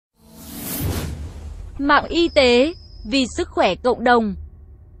Mạng Y Tế, vì sức khỏe cộng đồng.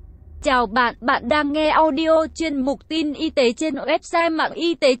 Chào bạn, bạn đang nghe audio chuyên mục tin y tế trên website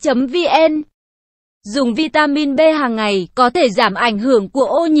mạng-y-tế.vn. Dùng vitamin B hàng ngày có thể giảm ảnh hưởng của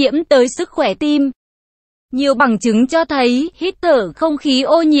ô nhiễm tới sức khỏe tim. Nhiều bằng chứng cho thấy hít thở không khí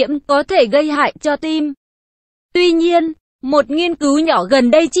ô nhiễm có thể gây hại cho tim. Tuy nhiên, một nghiên cứu nhỏ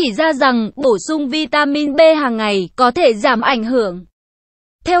gần đây chỉ ra rằng bổ sung vitamin B hàng ngày có thể giảm ảnh hưởng.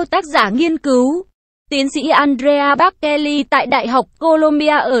 Theo tác giả nghiên cứu, tiến sĩ Andrea Kelly tại Đại học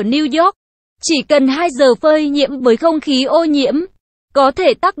Columbia ở New York, chỉ cần 2 giờ phơi nhiễm với không khí ô nhiễm, có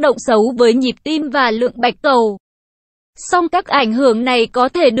thể tác động xấu với nhịp tim và lượng bạch cầu. Song các ảnh hưởng này có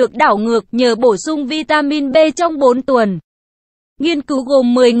thể được đảo ngược nhờ bổ sung vitamin B trong 4 tuần. Nghiên cứu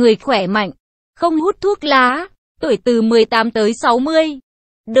gồm 10 người khỏe mạnh, không hút thuốc lá, tuổi từ 18 tới 60,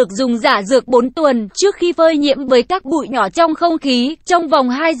 được dùng giả dược 4 tuần trước khi phơi nhiễm với các bụi nhỏ trong không khí trong vòng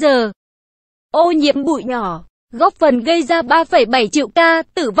 2 giờ. Ô nhiễm bụi nhỏ góp phần gây ra 3,7 triệu ca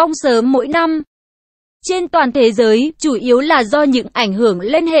tử vong sớm mỗi năm trên toàn thế giới, chủ yếu là do những ảnh hưởng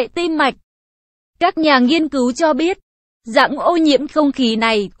lên hệ tim mạch. Các nhà nghiên cứu cho biết, dạng ô nhiễm không khí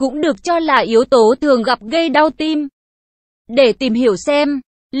này cũng được cho là yếu tố thường gặp gây đau tim. Để tìm hiểu xem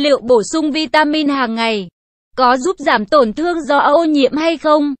liệu bổ sung vitamin hàng ngày có giúp giảm tổn thương do ô nhiễm hay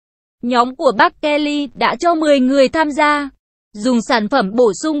không, nhóm của bác Kelly đã cho 10 người tham gia dùng sản phẩm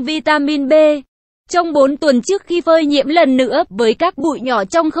bổ sung vitamin B trong 4 tuần trước khi phơi nhiễm lần nữa với các bụi nhỏ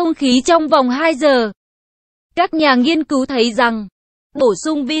trong không khí trong vòng 2 giờ. Các nhà nghiên cứu thấy rằng bổ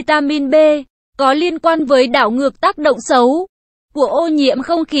sung vitamin B có liên quan với đảo ngược tác động xấu của ô nhiễm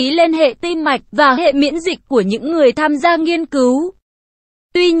không khí lên hệ tim mạch và hệ miễn dịch của những người tham gia nghiên cứu.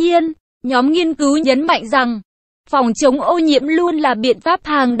 Tuy nhiên, nhóm nghiên cứu nhấn mạnh rằng phòng chống ô nhiễm luôn là biện pháp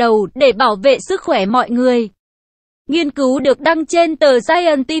hàng đầu để bảo vệ sức khỏe mọi người. Nghiên cứu được đăng trên tờ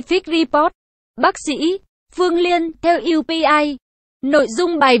Scientific Report. Bác sĩ Phương Liên, theo UPI. Nội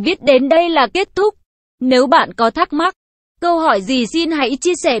dung bài viết đến đây là kết thúc. Nếu bạn có thắc mắc, câu hỏi gì xin hãy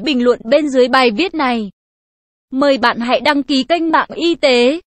chia sẻ bình luận bên dưới bài viết này. Mời bạn hãy đăng ký kênh Mạng Y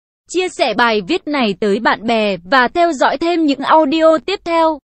Tế, chia sẻ bài viết này tới bạn bè và theo dõi thêm những audio tiếp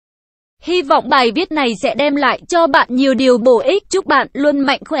theo. Hy vọng bài viết này sẽ đem lại cho bạn nhiều điều bổ ích. Chúc bạn luôn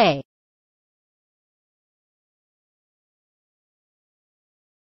mạnh khỏe.